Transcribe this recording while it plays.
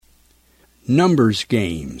numbers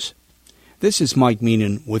games. This is Mike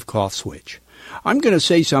Meenan with CaughSwitch. I'm going to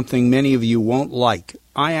say something many of you won't like.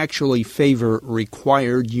 I actually favor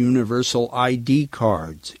required universal ID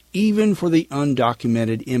cards, even for the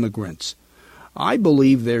undocumented immigrants. I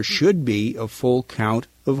believe there should be a full count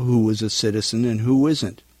of who is a citizen and who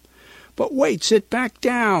isn't. But wait, sit back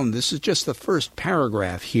down. This is just the first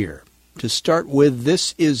paragraph here. To start with,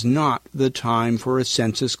 this is not the time for a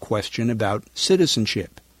census question about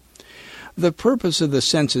citizenship. The purpose of the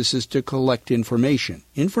census is to collect information.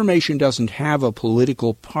 Information doesn't have a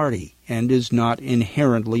political party and is not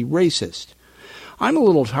inherently racist. I'm a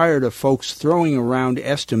little tired of folks throwing around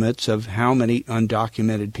estimates of how many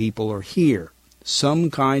undocumented people are here.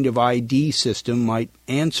 Some kind of ID system might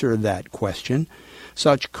answer that question.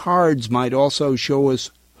 Such cards might also show us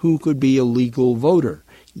who could be a legal voter.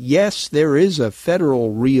 Yes, there is a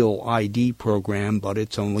federal real ID program, but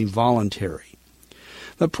it's only voluntary.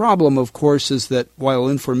 The problem, of course, is that while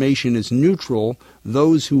information is neutral,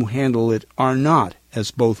 those who handle it are not,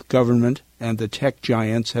 as both government and the tech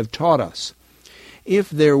giants have taught us.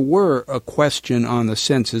 If there were a question on the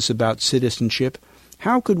census about citizenship,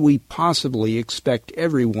 how could we possibly expect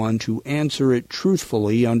everyone to answer it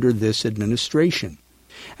truthfully under this administration?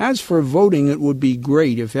 As for voting, it would be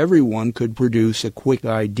great if everyone could produce a quick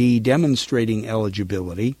ID demonstrating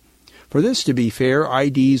eligibility. For this to be fair,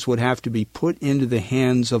 IDs would have to be put into the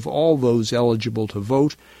hands of all those eligible to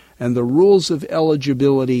vote, and the rules of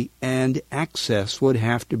eligibility and access would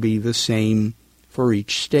have to be the same for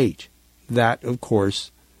each state. That, of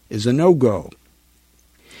course, is a no-go.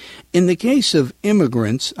 In the case of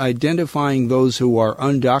immigrants, identifying those who are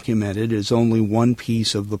undocumented is only one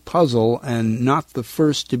piece of the puzzle and not the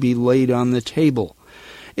first to be laid on the table.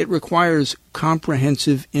 It requires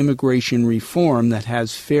comprehensive immigration reform that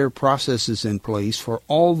has fair processes in place for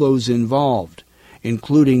all those involved,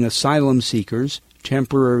 including asylum seekers,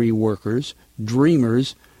 temporary workers,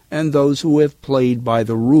 dreamers, and those who have played by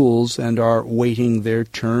the rules and are waiting their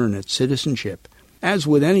turn at citizenship. As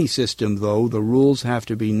with any system, though, the rules have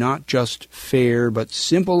to be not just fair but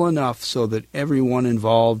simple enough so that everyone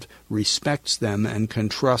involved respects them and can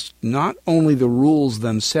trust not only the rules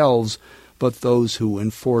themselves, but those who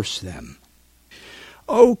enforce them.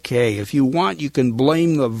 Okay, if you want, you can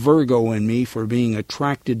blame the Virgo in me for being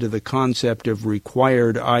attracted to the concept of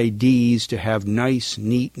required IDs to have nice,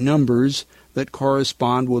 neat numbers that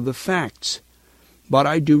correspond with the facts. But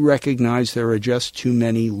I do recognize there are just too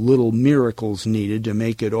many little miracles needed to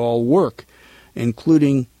make it all work,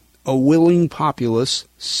 including a willing populace,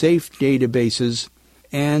 safe databases,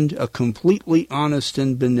 and a completely honest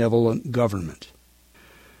and benevolent government.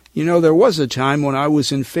 You know, there was a time when I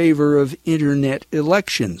was in favor of internet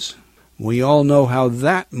elections. We all know how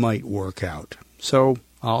that might work out, so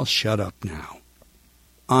I'll shut up now.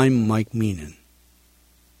 I'm Mike Meenan.